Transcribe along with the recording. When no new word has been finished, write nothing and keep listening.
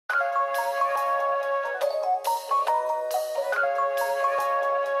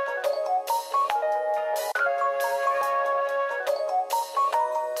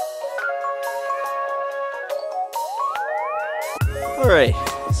Alright,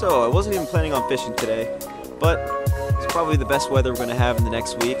 so I wasn't even planning on fishing today, but it's probably the best weather we're going to have in the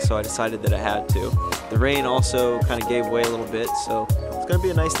next week, so I decided that I had to. The rain also kind of gave way a little bit, so it's going to be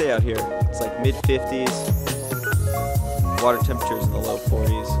a nice day out here. It's like mid-50s, water temperatures in the low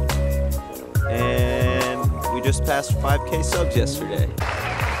 40s, and we just passed 5K subs yesterday.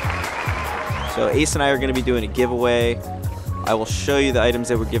 So Ace and I are going to be doing a giveaway. I will show you the items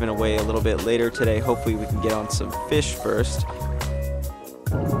that we're giving away a little bit later today. Hopefully we can get on some fish first.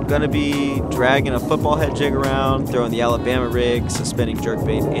 I'm going to be dragging a football head jig around, throwing the Alabama rig, suspending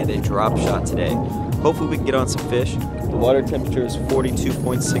jerkbait, and a drop shot today. Hopefully we can get on some fish. The water temperature is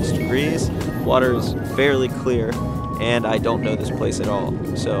 42.6 degrees. Water is fairly clear, and I don't know this place at all.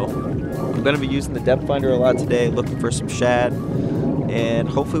 So I'm going to be using the depth finder a lot today, looking for some shad, and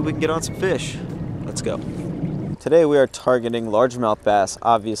hopefully we can get on some fish. Let's go. Today we are targeting largemouth bass,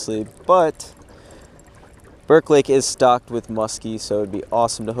 obviously, but Burke Lake is stocked with muskie, so it'd be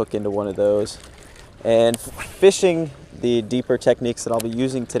awesome to hook into one of those. And fishing the deeper techniques that I'll be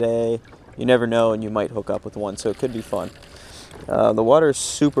using today, you never know, and you might hook up with one, so it could be fun. The water is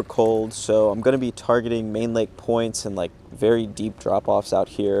super cold, so I'm going to be targeting main lake points and like very deep drop-offs out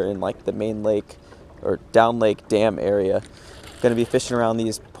here in like the main lake or down lake dam area. Going to be fishing around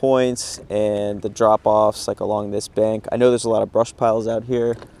these points and the drop-offs like along this bank. I know there's a lot of brush piles out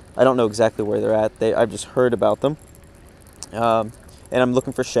here. I don't know exactly where they're at. I've just heard about them. And I'm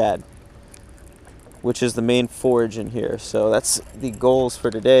looking for shad, which is the main forage in here. So that's the goals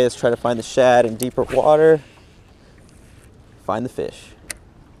for today, is try to find the shad in deeper water, find the fish.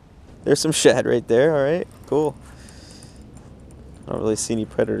 There's some shad right there. All right, cool. I don't really see any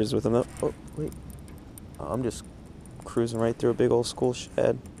predators with them though. Oh, wait. Oh, I'm just cruising right through a big old school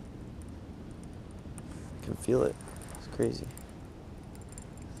shad. I can feel it. It's crazy.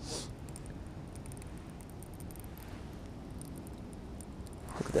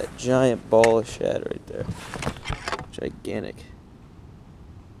 Look at that giant ball of shad right there. Gigantic.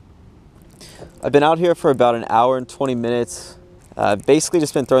 I've been out here for about an hour and 20 minutes. Basically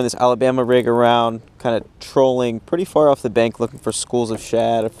just been throwing this Alabama rig around, kind of trolling pretty far off the bank looking for schools of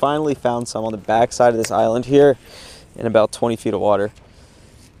shad. I finally found some on the back side of this island here in about 20 feet of water.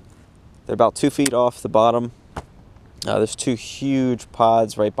 They're about 2 feet off the bottom. There's two huge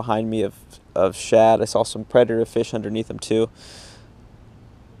pods right behind me of shad. I saw some predator fish underneath them too.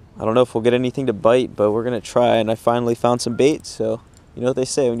 I don't know if we'll get anything to bite, but we're going to try, and I finally found some bait, so you know what they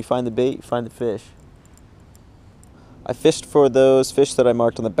say, when you find the bait, you find the fish. I fished for those fish that I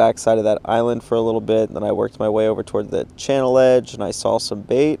marked on the back side of that island for a little bit, and then I worked my way over toward the channel edge, and I saw some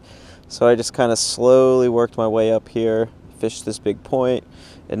bait, so I just kind of slowly worked my way up here, fished this big point,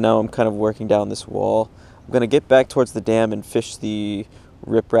 and now I'm kind of working down this wall. I'm going to get back towards the dam and fish the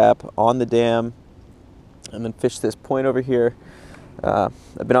riprap on the dam, and then fish this point over here.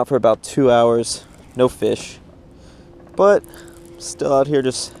 I've been out for about 2 hours, no fish, but still out here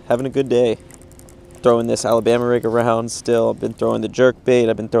just having a good day. Throwing this Alabama rig around still. I've been throwing the jerk bait,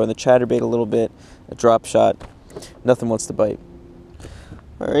 I've been throwing the chatterbait a little bit, a drop shot. Nothing wants to bite.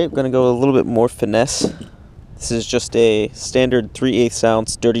 Alright, I'm going to go a little bit more finesse. This is just a standard 3/8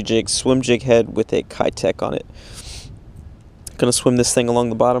 ounce dirty jig swim jig head with a Kitech on it. Going to swim this thing along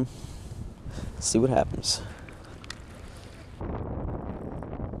the bottom, see what happens.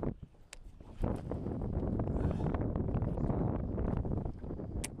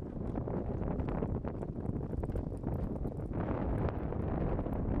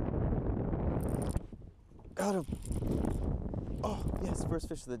 Got him. Oh, yes, first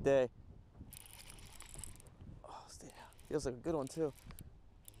fish of the day. Oh, stay down. Feels like a good one, too.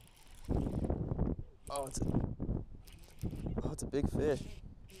 Oh, it's a big fish.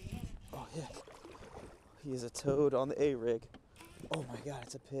 Oh, yeah. He is a toad on the A rig. Oh, my God,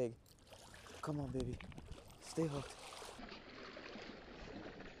 it's a pig. Come on, baby. Stay hooked.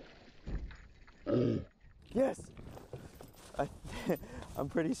 Yes! I'm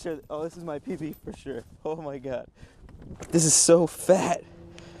pretty sure. Oh, this is my PB for sure. Oh my God, this is so fat.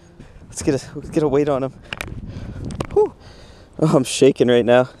 Let's get a weight on him. Whew. Oh, I'm shaking right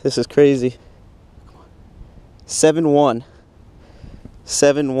now. This is crazy. 7-1.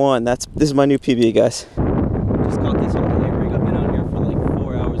 7-1. This is my new PB, guys. Just caught this on the rig. I've been out here for like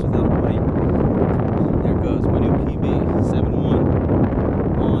 4 hours without a bite. There goes my new PB. 7-1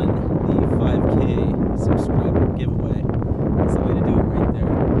 on the 5K subscriber giveaway. That's the way to do it right there.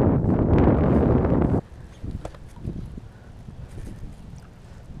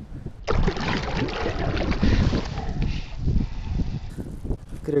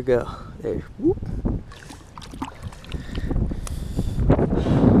 Look at her go. There. Whoop.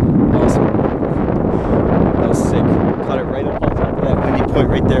 Awesome. That was sick. Caught it right up on top of that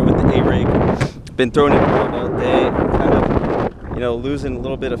point right there with the A-rig. Been throwing it around all day, kind of, you know, losing a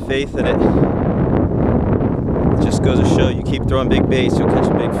little bit of faith in it. It just goes to show, you keep throwing big baits, you'll catch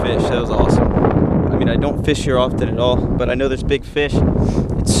a big fish. That was awesome. I mean, I don't fish here often at all, but I know there's big fish.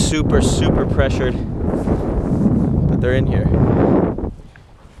 It's super, super pressured, but they're in here.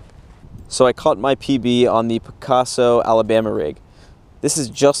 So I caught my PB on the Picasso Alabama rig. This is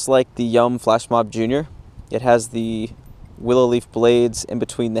just like the Yum Flash Mob Jr. It has the willow leaf blades in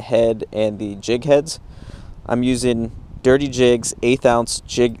between the head and the jig heads. I'm using Dirty Jigs 1/8 ounce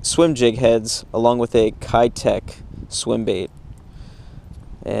swim jig heads along with a Kitech swim bait.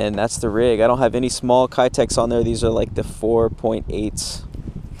 And that's the rig. I don't have any small Kitechs on there. These are like the 4.8s.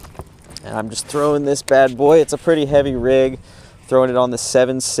 And I'm just throwing this bad boy. It's a pretty heavy rig. Throwing it on the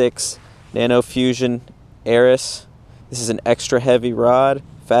 7.6 Nano Fusion Aris. This is an extra heavy rod,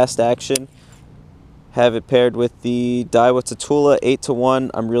 fast action. Have it paired with the Daiwa Tatula 8-to-1.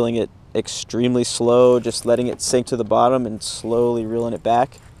 I'm reeling it extremely slow, just letting it sink to the bottom and slowly reeling it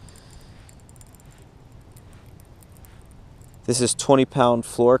back. This is 20-pound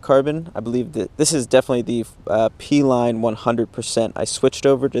fluorocarbon. I believe that this is definitely the P-line 100%. I switched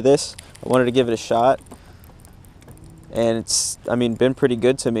over to this. I wanted to give it a shot. And it's, I mean, been pretty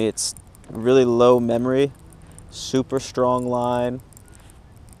good to me. It's really low memory, super strong line,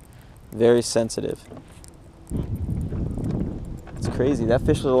 very sensitive. It's crazy. That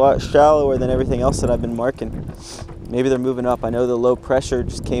fish was a lot shallower than everything else that I've been marking. Maybe they're moving up. I know the low pressure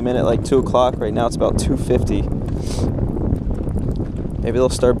just came in at like 2 o'clock. Right now it's about 2:50. Maybe they'll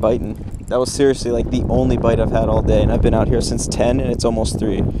start biting. That was seriously like the only bite I've had all day, and I've been out here since 10 and it's almost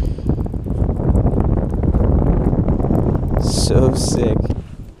 3. So sick.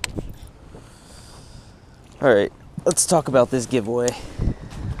 Alright, let's talk about this giveaway.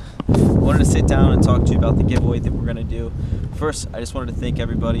 I wanted to sit down and talk to you about the giveaway that we're going to do. First, I just wanted to thank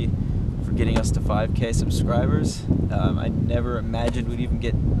everybody for getting us to 5K subscribers. I never imagined we'd even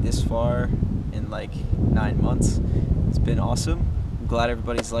get this far in like 9 months. It's been awesome. I'm glad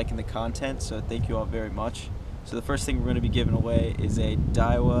everybody's liking the content, so thank you all very much. So the first thing we're going to be giving away is a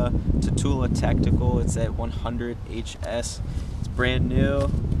Daiwa Tatula Tactical. It's at 100 HS. It's brand new.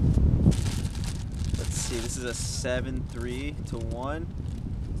 Let's see, this is a 7.3-to-1.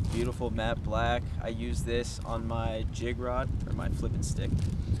 Beautiful matte black. I use this on my jig rod or my flipping stick.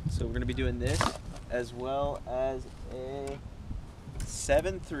 So we're going to be doing this as well as a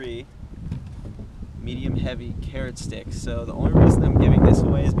 7.3 medium heavy Carrot Stix. So the only reason I'm giving this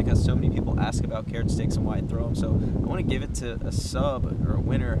away is because so many people ask about Carrot Stix and why I throw them. So I want to give it to a sub or a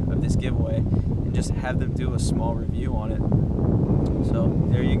winner of this giveaway and just have them do a small review on it. So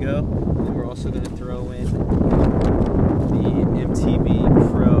there you go. And then we're also going to throw in the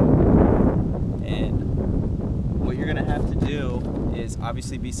MTB Pro. And what you're going to have to do is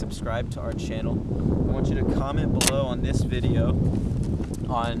obviously be subscribed to our channel. I want you to comment below on this video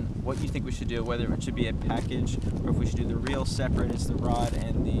on what you think we should do, whether it should be a package or if we should do the reel separate as the rod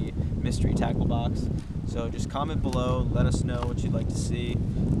and the mystery tackle box. So just comment below, let us know what you'd like to see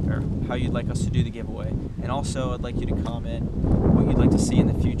or how you'd like us to do the giveaway. And also I'd like you to comment what you'd like to see in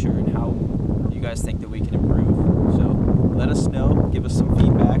the future and how you guys think that we can improve. So let us know, give us some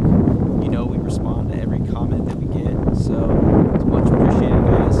feedback. You know we respond to every comment that we get, so it's much appreciated,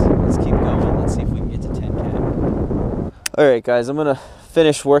 guys. Let's keep going. Let's see if we can get to 10K. Alright guys, I'm gonna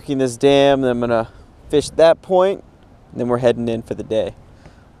finish working this dam, then I'm gonna fish that point, and then we're heading in for the day.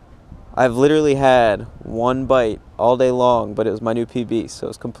 I've literally had one bite all day long, but it was my new PB, so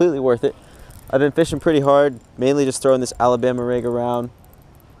it's completely worth it. I've been fishing pretty hard, mainly just throwing this Alabama rig around.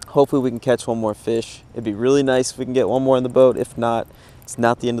 Hopefully we can catch one more fish. It'd be really nice if we can get one more in the boat. If not, it's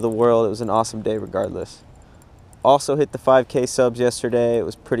not the end of the world. It was an awesome day regardless. Also hit the 5K subs yesterday. It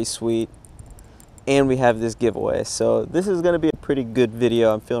was pretty sweet. And we have this giveaway. So this is going to be a pretty good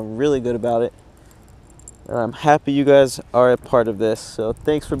video. I'm feeling really good about it. And I'm happy you guys are a part of this. So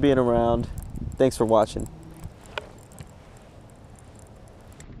thanks for being around. Thanks for watching.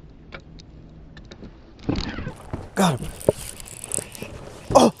 Got him.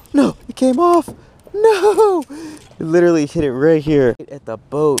 Oh, no, it came off. No, it literally hit it right here at the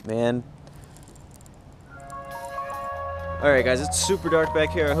boat, man. All right, guys, it's super dark back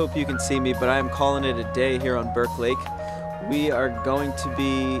here. I hope you can see me, but I am calling it a day here on Burke Lake. We are going to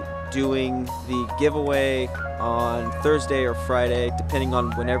be doing the giveaway on Thursday or Friday, depending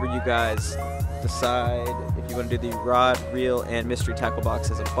on whenever you guys decide if you want to do the rod, reel, and mystery tackle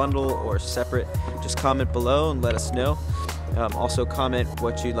box as a bundle or separate. Just comment below and let us know. Also comment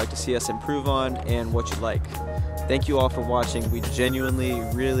what you'd like to see us improve on and what you like. Thank you all for watching. We genuinely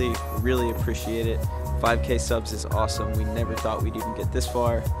really appreciate it. 5K subs is awesome. We never thought we'd even get this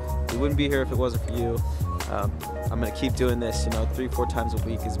far. We wouldn't be here if it wasn't for you. I'm gonna keep doing this, 3-4 times a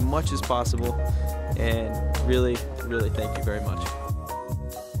week as much as possible, and really thank you very much.